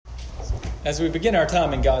As we begin our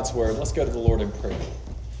time in God's Word, let's go to the Lord in prayer.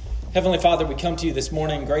 Heavenly Father, we come to you this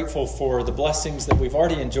morning grateful for the blessings that we've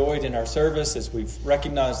already enjoyed in our service as we've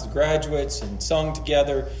recognized the graduates and sung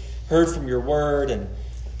together, heard from your Word, and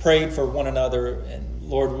prayed for one another. And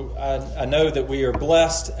Lord, I know that we are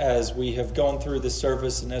blessed as we have gone through this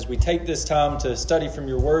service and as we take this time to study from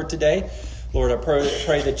your Word today. Lord, I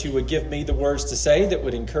pray that you would give me the words to say that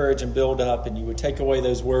would encourage and build up, and you would take away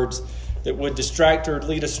those words that would distract or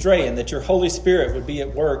lead astray, and that your Holy Spirit would be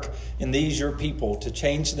at work in these, your people, to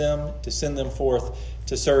change them, to send them forth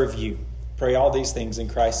to serve you. Pray all these things in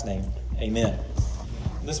Christ's name. Amen.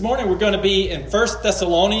 This morning we're going to be in 1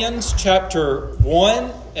 Thessalonians chapter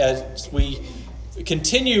 1 as we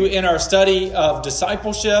continue in our study of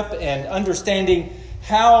discipleship and understanding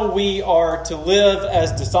how we are to live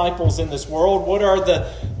as disciples in this world. What are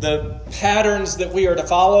the patterns that we are to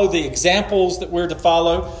follow, the examples that we're to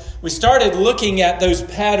follow? We started looking at those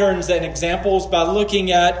patterns and examples by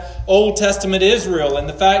looking at Old Testament Israel and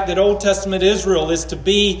the fact that Old Testament Israel is to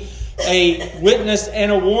be a witness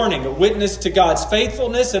and a warning, a witness to God's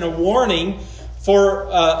faithfulness and a warning for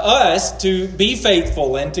us to be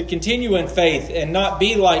faithful and to continue in faith and not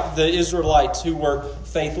be like the Israelites who were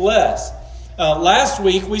faithless. Last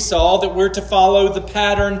week we saw that we're to follow the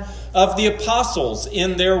pattern of the apostles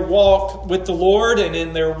in their walk with the Lord and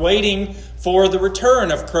in their waiting for the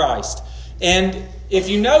return of Christ. And if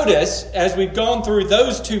you notice, as we've gone through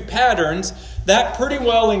those two patterns, that pretty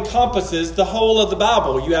well encompasses the whole of the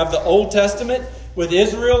Bible. You have the Old Testament with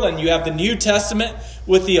Israel and you have the New Testament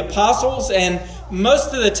with the apostles. And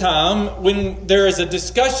most of the time when there is a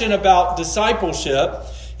discussion about discipleship,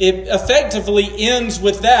 it effectively ends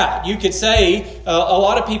with that. You could say, a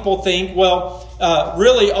lot of people think, well,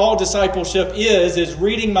 really all discipleship is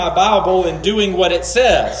reading my Bible and doing what it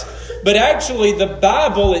says. But actually, the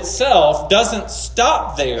Bible itself doesn't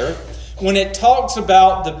stop there when it talks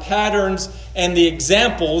about the patterns and the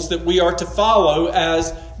examples that we are to follow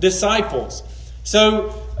as disciples.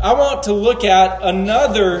 So I want to look at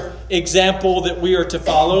another example that we are to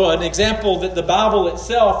follow, an example that the Bible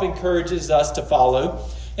itself encourages us to follow,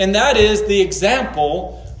 and that is the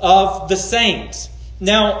example of the saints.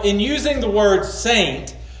 Now, in using the word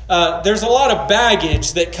saint, there's a lot of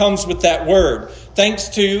baggage that comes with that word, thanks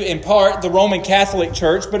to, in part, the Roman Catholic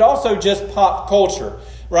Church, but also just pop culture,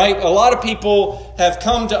 right? A lot of people have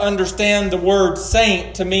come to understand the word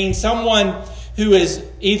saint to mean someone who is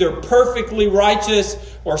either perfectly righteous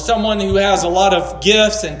or someone who has a lot of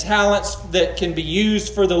gifts and talents that can be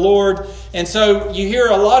used for the Lord. And so you hear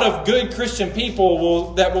a lot of good Christian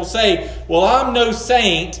people that will say, well, I'm no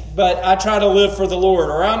saint, but I try to live for the Lord.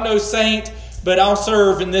 Or I'm no saint, but I'll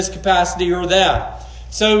serve in this capacity or that.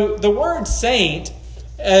 So the word saint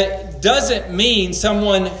doesn't mean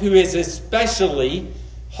someone who is especially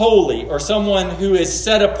holy or someone who is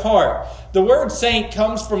set apart. The word saint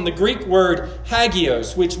comes from the Greek word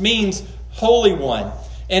hagios, which means holy one.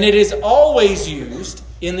 And it is always used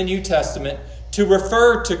in the New Testament to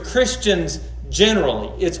refer to Christians generally.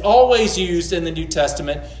 It's always used in the New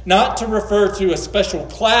Testament not to refer to a special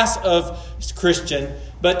class of Christian,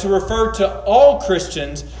 but to refer to all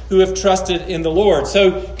Christians who have trusted in the Lord.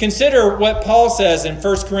 So consider what Paul says in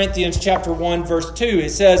 1 Corinthians chapter 1, verse 2.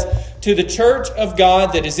 It says, "To the church of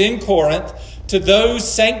God that is in Corinth, to those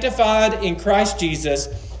sanctified in Christ Jesus,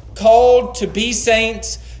 called to be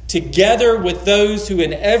saints, together with those who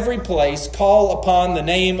in every place call upon the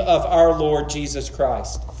name of our Lord Jesus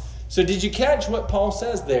Christ." So did you catch what Paul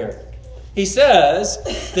says there? He says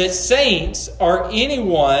that saints are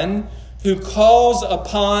anyone who calls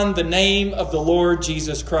upon the name of the Lord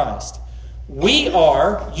Jesus Christ. You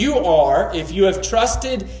are, if you have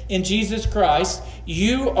trusted in Jesus Christ,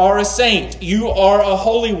 you are a saint. You are a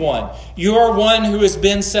holy one. You are one who has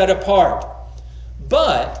been set apart.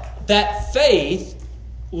 But that faith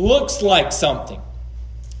looks like something.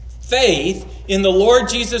 Faith in the Lord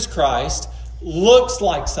Jesus Christ looks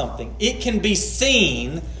like something. It can be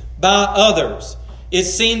seen by others.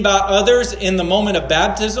 It's seen by others in the moment of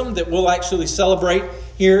baptism that we'll actually celebrate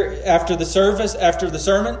here after the service, after the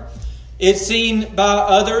sermon. It's seen by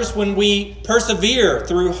others when we persevere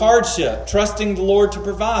through hardship, trusting the Lord to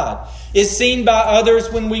provide. It's seen by others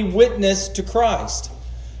when we witness to Christ.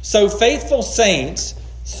 So faithful saints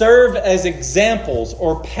serve as examples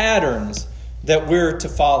or patterns that we're to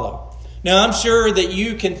follow. Now, I'm sure that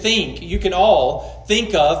you can all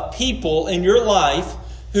think of people in your life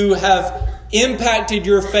who have impacted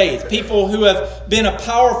your faith, people who have been a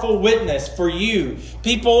powerful witness for you,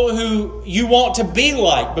 people who you want to be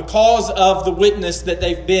like because of the witness that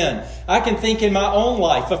they've been. I can think in my own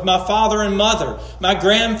life of my father and mother, my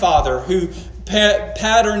grandfather who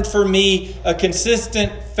patterned for me a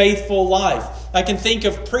consistent, faithful life. I can think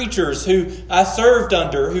of preachers who I served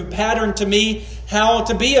under who patterned to me how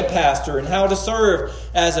to be a pastor and how to serve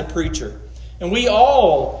as a preacher. And we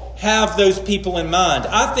all have those people in mind.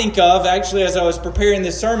 I think of, actually, as I was preparing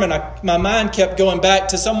this sermon, my mind kept going back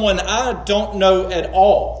to someone I don't know at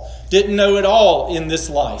all, didn't know at all in this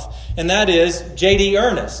life, and that is J.D.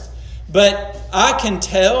 Ernest. But I can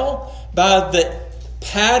tell by the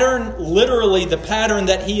pattern, literally the pattern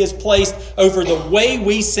that he has placed over the way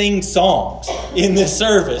we sing songs in this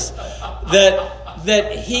service,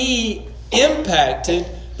 that he impacted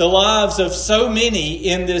the lives of so many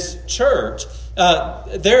in this church.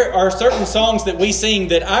 There are certain songs that we sing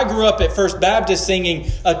that I grew up at First Baptist singing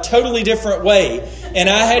a totally different way, and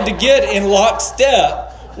I had to get in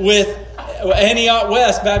lockstep with Antioch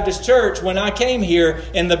West Baptist Church when I came here,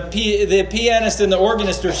 and the pianist and the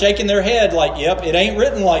organist are shaking their head like, yep, it ain't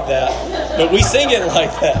written like that, but we sing it like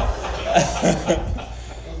that.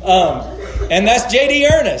 And that's J.D.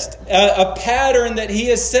 Ernest, a pattern that he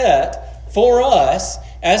has set for us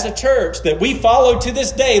as a church that we follow to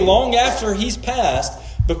this day, long after he's passed,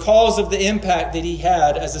 because of the impact that he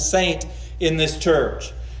had as a saint in this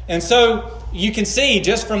church. And so you can see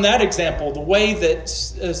just from that example the way that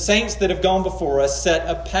saints that have gone before us set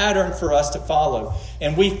a pattern for us to follow.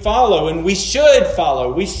 And we follow, and we should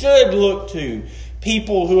follow. We should look to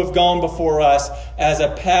people who have gone before us as a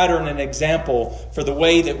pattern and example for the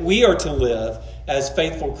way that we are to live as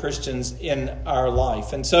faithful Christians in our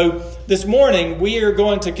life. And so this morning we are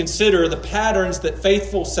going to consider the patterns that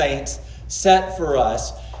faithful saints set for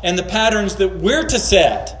us and the patterns that we're to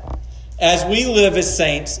set as we live as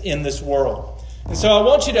saints in this world. And so I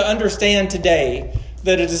want you to understand today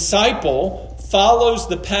that a disciple follows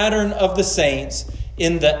the pattern of the saints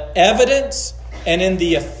in the evidence and in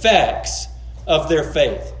the effects of their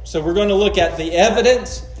faith. So we're going to look at the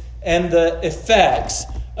evidence and the effects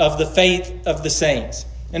of the faith of the saints.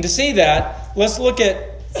 And to see that, let's look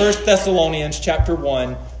at 1 Thessalonians chapter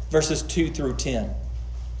 1, verses 2 through 10.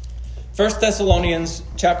 1 Thessalonians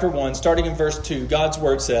chapter 1, starting in verse 2, God's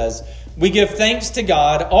word says, "We give thanks to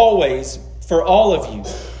God always for all of you,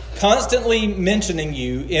 constantly mentioning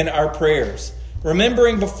you in our prayers,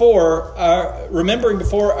 remembering before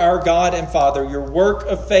our God and Father your work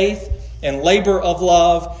of faith and labor of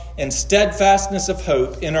love and steadfastness of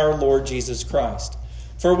hope in our Lord Jesus Christ.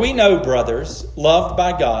 For we know, brothers, loved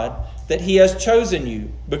by God, that He has chosen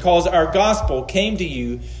you, because our gospel came to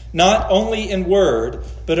you not only in word,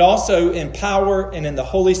 but also in power and in the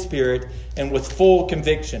Holy Spirit and with full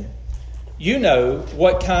conviction. You know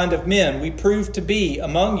what kind of men we proved to be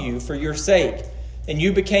among you for your sake, and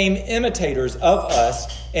you became imitators of us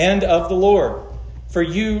and of the Lord. For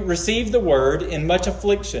you received the word in much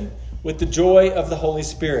affliction with the joy of the Holy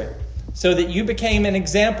Spirit, so that you became an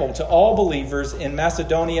example to all believers in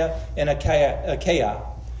Macedonia and Achaia.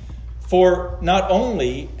 For not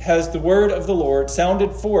only has the word of the Lord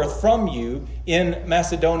sounded forth from you in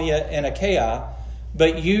Macedonia and Achaia,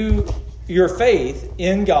 but your faith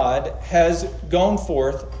in God has gone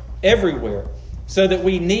forth everywhere, so that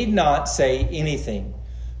we need not say anything.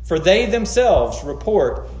 For they themselves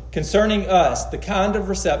report concerning us the kind of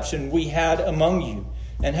reception we had among you,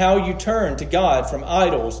 and how you turned to God from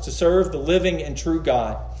idols to serve the living and true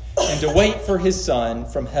God, and to wait for His Son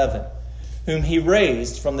from heaven, whom He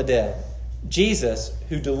raised from the dead, Jesus,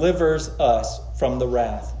 who delivers us from the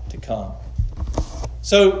wrath to come."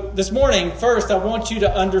 So this morning, first, I want you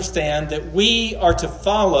to understand that we are to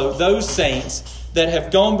follow those saints that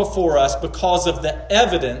have gone before us because of the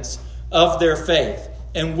evidence of their faith.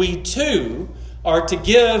 And we too are to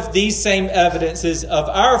give these same evidences of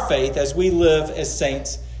our faith as we live as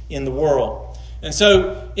saints in the world. And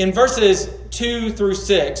so in verses 2 through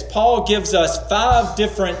 6, Paul gives us 5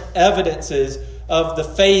 different evidences of the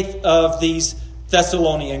faith of these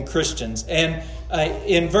Thessalonian Christians. And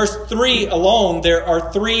in verse 3 alone, there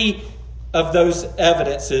are 3 of those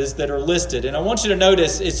evidences that are listed. And I want you to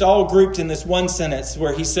notice it's all grouped in this one sentence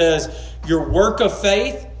where he says, your work of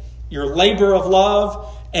faith, your labor of love,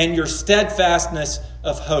 and your steadfastness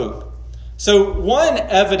of hope. So one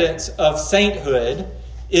evidence of sainthood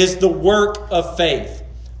is the work of faith.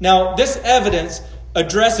 Now, this evidence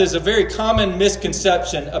addresses a very common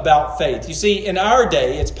misconception about faith. You see, in our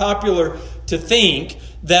day, it's popular to think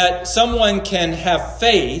that someone can have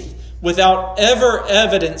faith without ever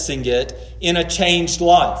evidencing it in a changed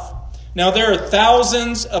life. Now, there are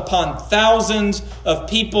thousands upon thousands of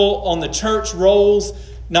people on the church rolls,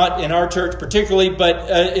 not in our church particularly, but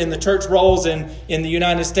in the church rolls in the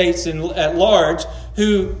United States at large,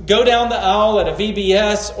 who go down the aisle at a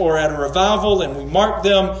VBS or at a revival, and we mark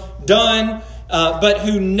them done, but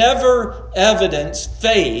who never evidence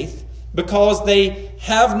faith because they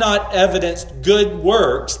have not evidenced good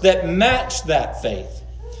works that match that faith.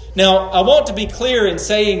 Now, I want to be clear in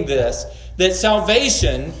saying this, that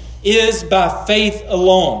salvation is by faith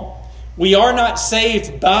alone. We are not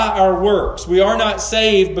saved by our works. We are not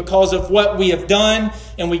saved because of what we have done,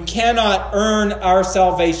 and we cannot earn our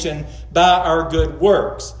salvation by our good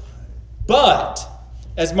works. But,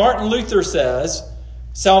 as Martin Luther says,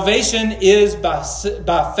 salvation is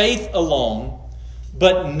by faith alone,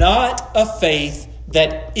 but not a faith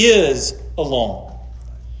that is alone.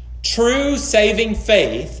 True saving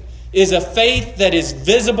faith is a faith that is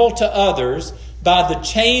visible to others by the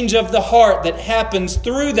change of the heart that happens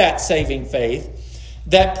through that saving faith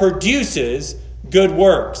that produces good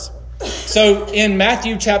works. So in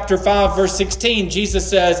Matthew chapter 5, verse 16, Jesus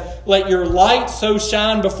says, "Let your light so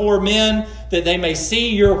shine before men that they may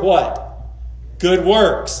see your" what? Good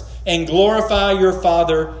works, and glorify your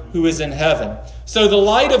Father who is in heaven. So the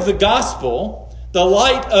light of the gospel, the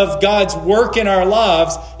light of God's work in our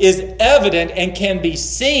lives, is evident and can be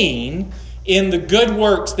seen in the good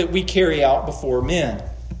works that we carry out before men.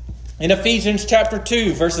 In Ephesians chapter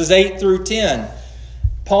 2, verses 8 through 10,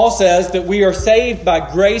 Paul says that we are saved by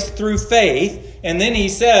grace through faith. And then he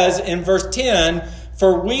says in verse 10,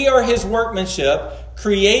 "For we are his workmanship,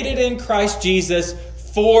 created in Christ Jesus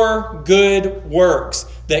for good works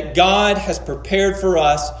that God has prepared for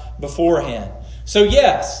us beforehand." So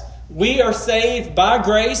yes, we are saved by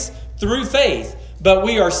grace through faith, but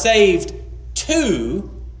we are saved to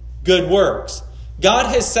good works. God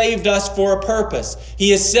has saved us for a purpose.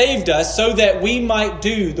 He has saved us so that we might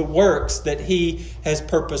do the works that He has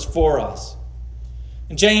purposed for us.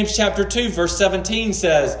 And James chapter 2 verse 17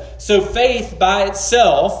 says, "So faith by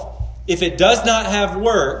itself, if it does not have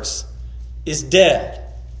works, is dead."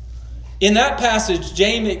 In that passage,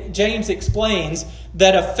 James explains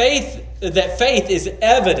that faith is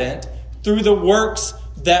evident through the works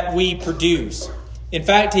that we produce. In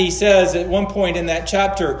fact, he says at one point in that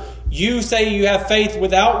chapter, "You say you have faith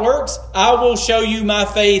without works? I will show you my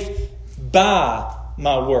faith by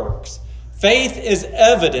my works." Faith is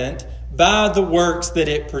evident by the works that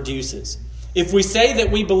it produces. If we say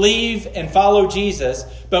that we believe and follow Jesus,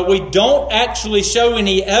 but we don't actually show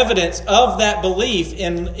any evidence of that belief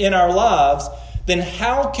in our lives, then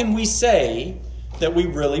how can we say that we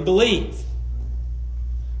really believe?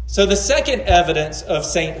 So the second evidence of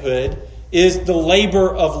sainthood is the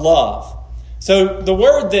labor of love. So the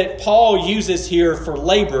word that Paul uses here for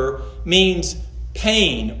labor means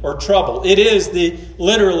pain or trouble. It is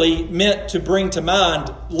literally meant to bring to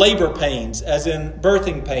mind labor pains, as in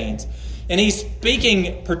birthing pains. And he's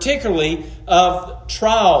speaking particularly of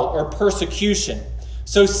trial or persecution.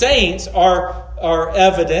 So saints are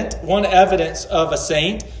evident. One evidence of a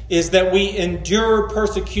saint is that we endure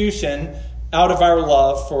persecution out of our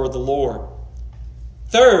love for the Lord.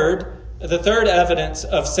 The third evidence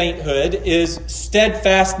of sainthood is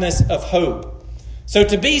steadfastness of hope. So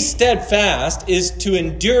to be steadfast is to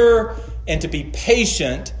endure and to be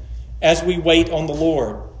patient as we wait on the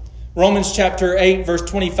Lord. Romans chapter 8 verse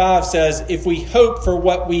 25 says, "If we hope for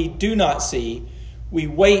what we do not see, we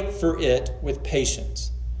wait for it with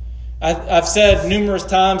patience." I've said numerous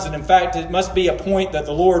times, and in fact it must be a point that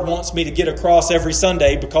the Lord wants me to get across every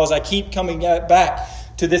Sunday, because I keep coming back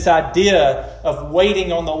to this idea of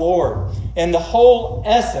waiting on the Lord. And the whole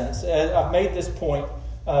essence, I've made this point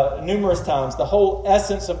numerous times, the whole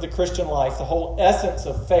essence of the Christian life, the whole essence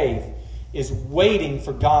of faith is waiting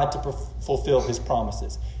for God to fulfill His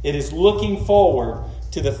promises. It is looking forward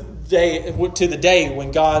to the day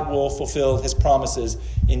when God will fulfill His promises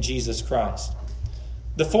in Jesus Christ.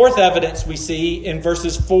 The fourth evidence we see in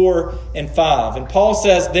verses 4 and 5. And Paul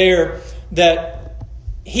says there that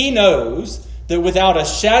he knows that without a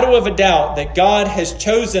shadow of a doubt that God has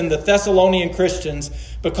chosen the Thessalonian Christians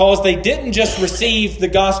because they didn't just receive the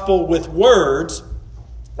gospel with words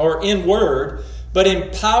or in word, but in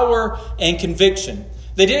power and conviction.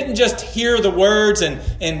 They didn't just hear the words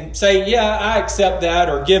and say, "Yeah, I accept that,"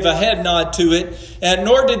 or give a head nod to it. And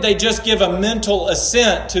nor did they just give a mental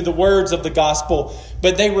assent to the words of the gospel,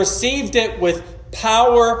 but they received it with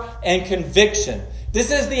power and conviction.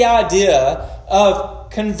 This is the idea of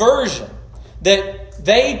conversion, that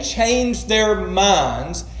they changed their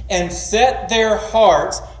minds and set their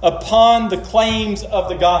hearts upon the claims of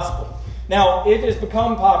the gospel. Now, it has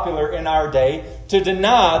become popular in our day to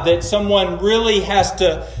deny that someone really has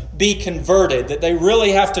to be converted, that they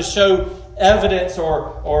really have to show evidence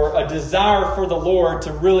or a desire for the Lord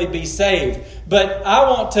to really be saved. But I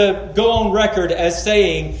want to go on record as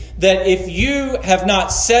saying that if you have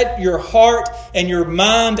not set your heart and your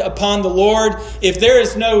mind upon the Lord, if there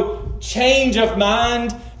is no change of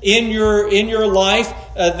mind in your life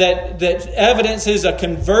that evidences a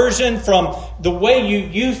conversion from the way you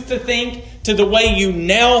used to think to the way you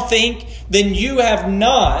now think, then you have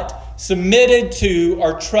not submitted to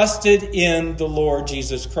or trusted in the Lord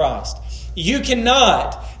Jesus Christ. You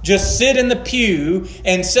cannot just sit in the pew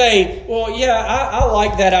and say, well, yeah, I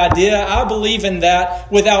like that idea. I believe in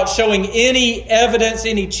that, without showing any evidence,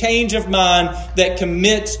 any change of mind that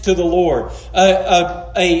commits to the Lord.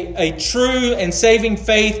 A true and saving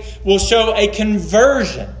faith will show a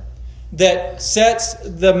conversion that sets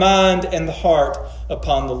the mind and the heart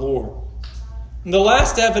upon the Lord. And the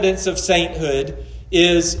last evidence of sainthood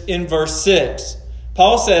is in verse 6.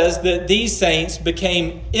 Paul says that these saints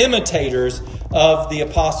became imitators of the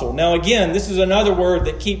apostle. Now again, this is another word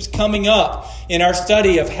that keeps coming up in our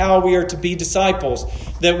study of how we are to be disciples,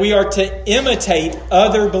 that we are to imitate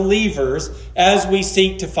other believers as we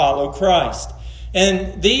seek to follow Christ.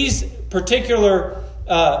 And these particular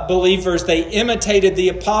believers, they imitated the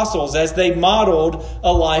apostles as they modeled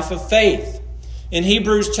a life of faith. In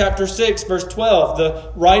Hebrews chapter 6, verse 12,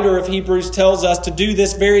 the writer of Hebrews tells us to do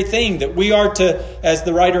this very thing, that we are to, as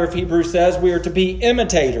the writer of Hebrews says, we are to be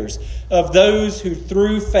imitators of those who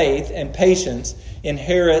through faith and patience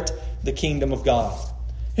inherit the kingdom of God.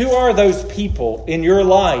 Who are those people in your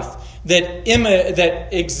life that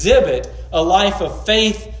exhibit a life of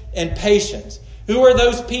faith and patience? Who are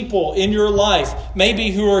those people in your life,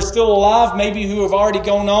 maybe who are still alive, maybe who have already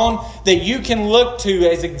gone on, that you can look to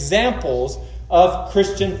as examples of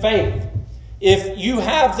Christian faith? If you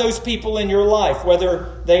have those people in your life,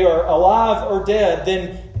 whether they are alive or dead,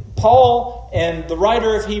 then Paul and the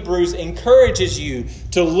writer of Hebrews encourages you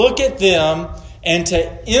to look at them and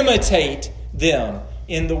to imitate them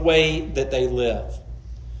in the way that they live.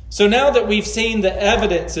 So now that we've seen the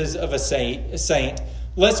evidences of a saint,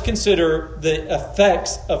 let's consider the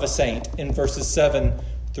effects of a saint in verses 7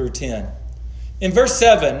 through 10. In verse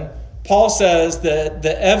 7, Paul says that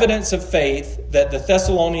the evidence of faith that the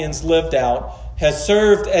Thessalonians lived out has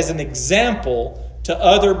served as an example to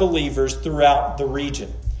other believers throughout the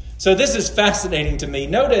region. So this is fascinating to me.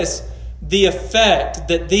 Notice the effect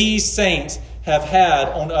that these saints have had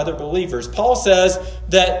on other believers. Paul says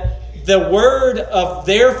that the word of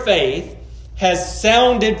their faith has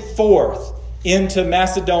sounded forth into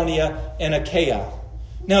Macedonia and Achaia.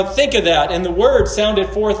 Now think of that. And the word sounded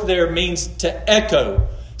forth there means to echo.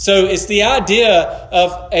 So it's the idea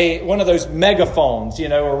of one of those megaphones,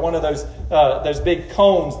 or one of those big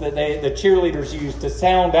cones that the cheerleaders use to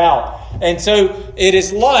sound out. And so it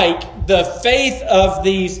is like the faith of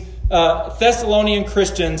these Thessalonian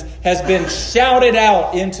Christians has been shouted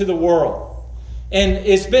out into the world. And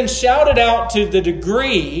it's been shouted out to the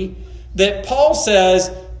degree that Paul says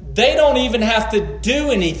they don't even have to do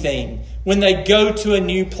anything when they go to a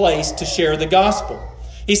new place to share the gospel.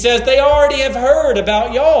 He says they already have heard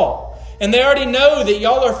about y'all. And they already know that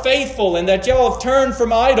y'all are faithful and that y'all have turned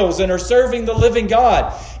from idols and are serving the living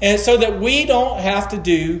God. And so that we don't have to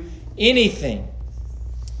do anything.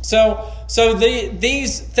 So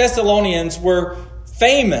these Thessalonians were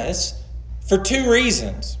famous for two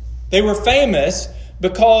reasons. They were famous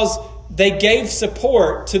because they gave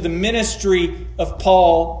support to the ministry of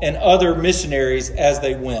Paul and other missionaries as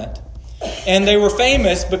they went. And they were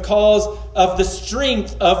famous because of the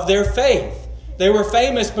strength of their faith. They were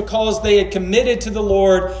famous because they had committed to the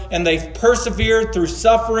Lord and they persevered through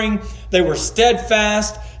suffering. They were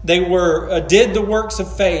steadfast. They did the works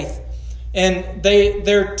of faith. And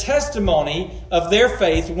their testimony of their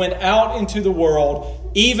faith went out into the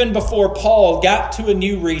world even before Paul got to a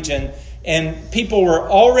new region, and people were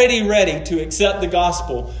already ready to accept the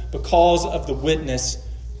gospel because of the witness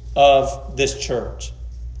of this church.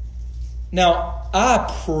 Now,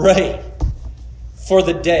 I pray for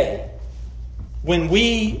the day when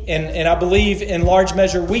we, and I believe in large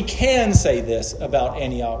measure we can say this about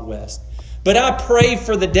Antioch West, but I pray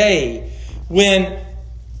for the day when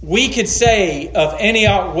we could say of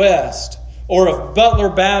Antioch West or of Butler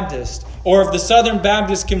Baptist or of the Southern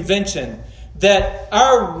Baptist Convention that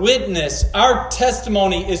our witness, our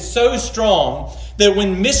testimony is so strong that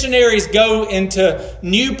when missionaries go into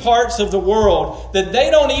new parts of the world, that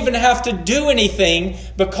they don't even have to do anything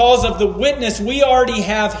because of the witness we already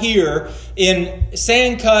have here in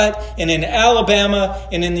Sandcut and in Alabama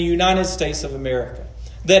and in the United States of America.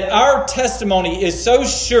 that our testimony is so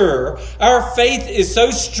sure, our faith is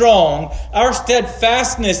so strong, our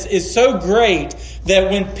steadfastness is so great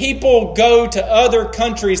that when people go to other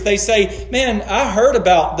countries, they say, man, I heard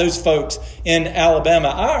about those folks in Alabama.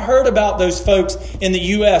 I heard about those folks in the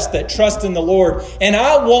U.S. that trust in the Lord, and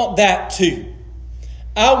I want that too.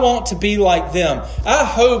 I want to be like them. I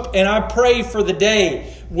hope and I pray for the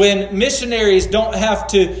day when missionaries don't have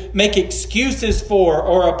to make excuses for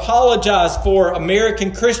or apologize for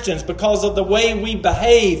American Christians because of the way we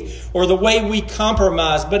behave or the way we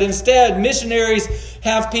compromise. But instead, missionaries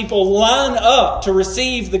have people line up to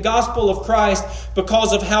receive the gospel of Christ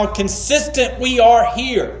because of how consistent we are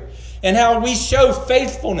here and how we show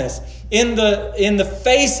faithfulness in the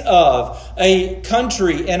face of a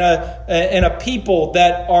country and a people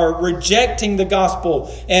that are rejecting the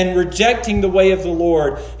gospel and rejecting the way of the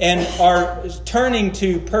Lord and are turning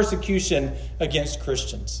to persecution against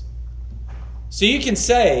Christians. So you can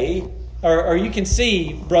say, or you can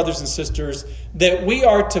see, brothers and sisters, that we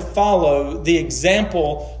are to follow the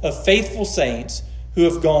example of faithful saints who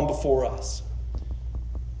have gone before us.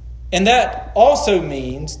 And that also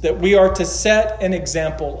means that we are to set an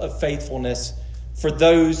example of faithfulness for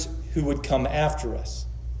those who would come after us.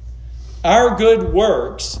 Our good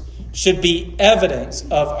works should be evidence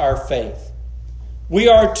of our faith. We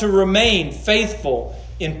are to remain faithful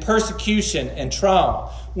in persecution and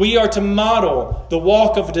trial. We are to model the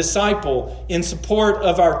walk of a disciple in support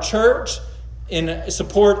of our church, in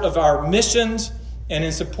support of our missions, and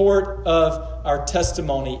in support of our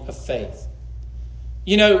testimony of faith.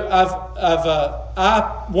 You know,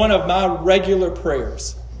 one of my regular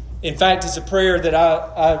prayers, in fact, it's a prayer that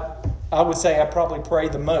I would say I probably pray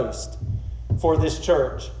the most for this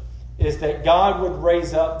church, is that God would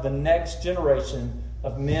raise up the next generation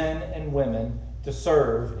of men and women to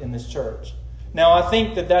serve in this church. Now, I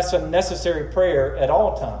think that that's a necessary prayer at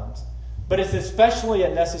all times, but it's especially a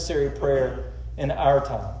necessary prayer in our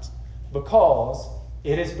times because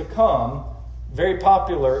it has become very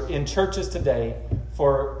popular in churches today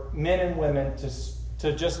for men and women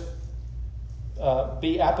to just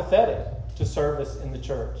be apathetic to service in the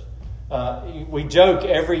church. We joke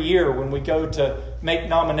every year when we go to make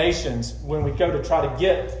nominations, when we go to try to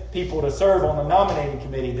get people to serve on the nominating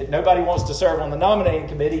committee, that nobody wants to serve on the nominating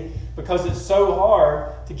committee because it's so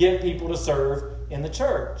hard to get people to serve in the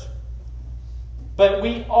church. But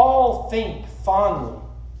we all think fondly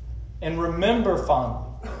and remember fondly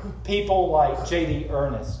people like J.D.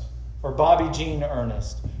 Ernest or Bobby Jean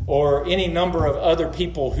Ernest or any number of other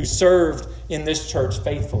people who served in this church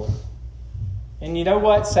faithfully. And you know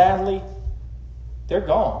what? Sadly, they're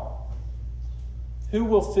gone. Who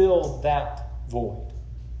will fill that void?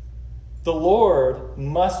 The Lord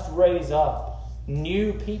must raise up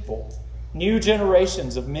new people, new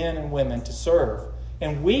generations of men and women to serve.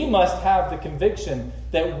 And we must have the conviction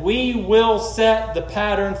that we will set the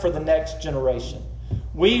pattern for the next generation.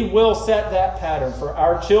 We will set that pattern for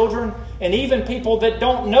our children and even people that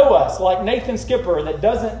don't know us, like Nathan Skipper that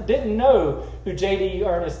didn't know who J.D.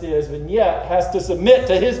 Ernest is, but yet has to submit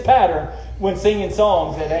to his pattern when singing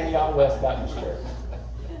songs at Antioch West Baptist Church.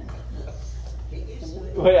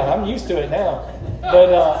 Well, I'm used to it now,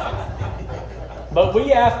 but we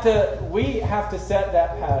have to set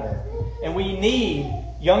that pattern, and we need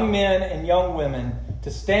young men and young women to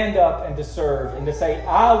stand up and to serve and to say,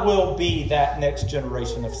 I will be that next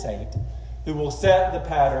generation of saint who will set the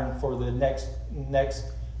pattern for the next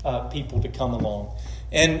people to come along.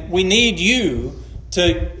 And we need you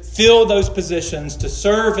to fill those positions, to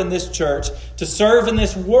serve in this church, to serve in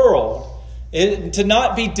this world, to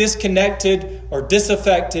not be disconnected or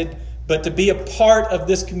disaffected, but to be a part of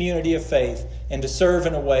this community of faith and to serve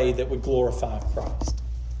in a way that would glorify Christ.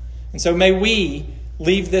 And so may we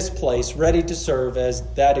leave this place ready to serve as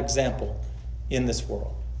that example in this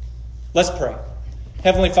world. Let's pray.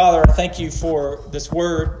 Heavenly Father, I thank you for this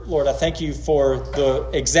word. Lord, I thank you for the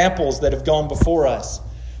examples that have gone before us,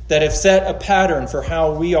 that have set a pattern for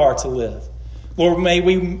how we are to live. Lord, may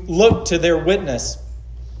we look to their witness,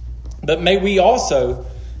 but may we also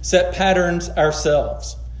set patterns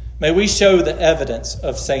ourselves. May we show the evidence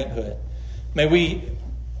of sainthood. May we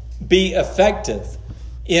be effective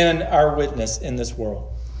in our witness in this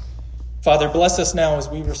world. Father, bless us now as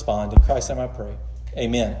we respond. In Christ's name I pray.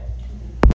 Amen.